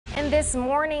And this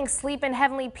morning, Sleep in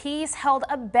Heavenly Peace held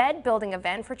a bed building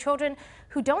event for children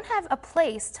who don't have a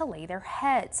place to lay their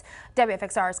heads.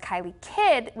 WFXR's Kylie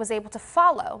Kidd was able to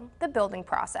follow the building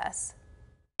process.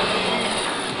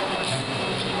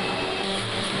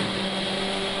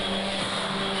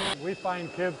 We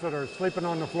find kids that are sleeping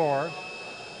on the floor,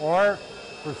 or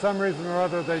for some reason or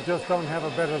other they just don't have a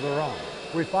bed of their own.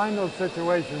 We find those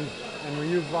situations and we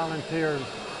use volunteers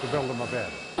to build them a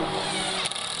bed.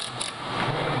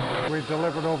 We've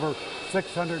delivered over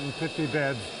 650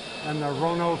 beds in the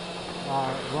Roanoke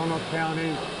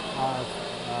County,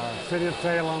 City of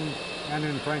Salem, and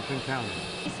in Franklin County.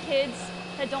 These kids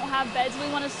that don't have beds, we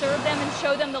want to serve them and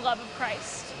show them the love of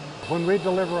Christ. When we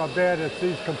deliver a bed, it's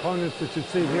these components that you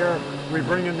see here. We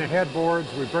bring in the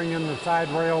headboards, we bring in the side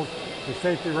rails, the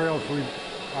safety rails.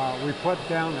 We put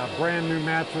down a brand new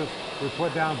mattress, we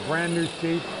put down brand new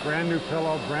sheets, brand new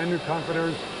pillow, brand new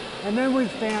comforters. And then we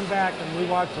stand back and we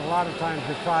watch a lot of times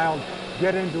the child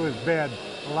get into his bed.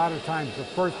 A lot of times the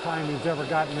first time he's ever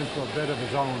gotten into a bed of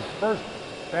his own. First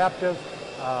Baptist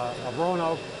of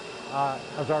Roanoke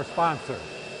is our sponsor.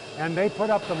 And they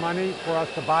put up the money for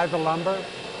us to buy the lumber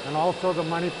and also the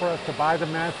money for us to buy the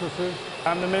mattresses.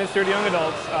 I'm the minister to young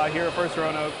adults here at First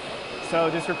Roanoke.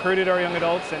 So just recruited our young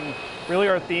adults, and really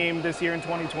our theme this year in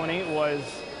 2020 was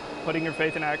putting your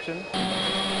faith in action.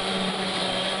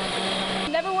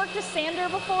 Never worked a sander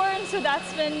before, and so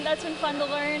that's been fun to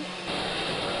learn.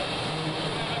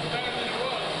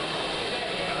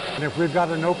 And if we've got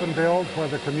an open build where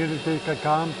the community could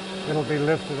come, it'll be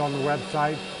listed on the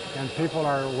website, and people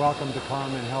are welcome to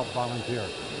come and help volunteer.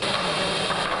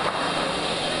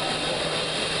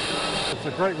 It's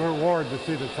a great reward to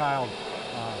see the child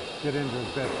get into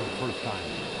his bed for the first time.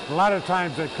 A lot of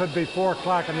times it could be 4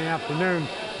 o'clock in the afternoon.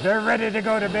 They're ready to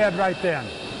go to bed right then.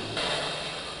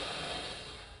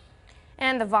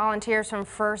 And the volunteers from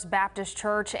First Baptist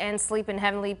Church and Sleep in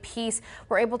Heavenly Peace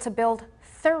were able to build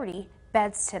 30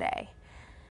 beds today.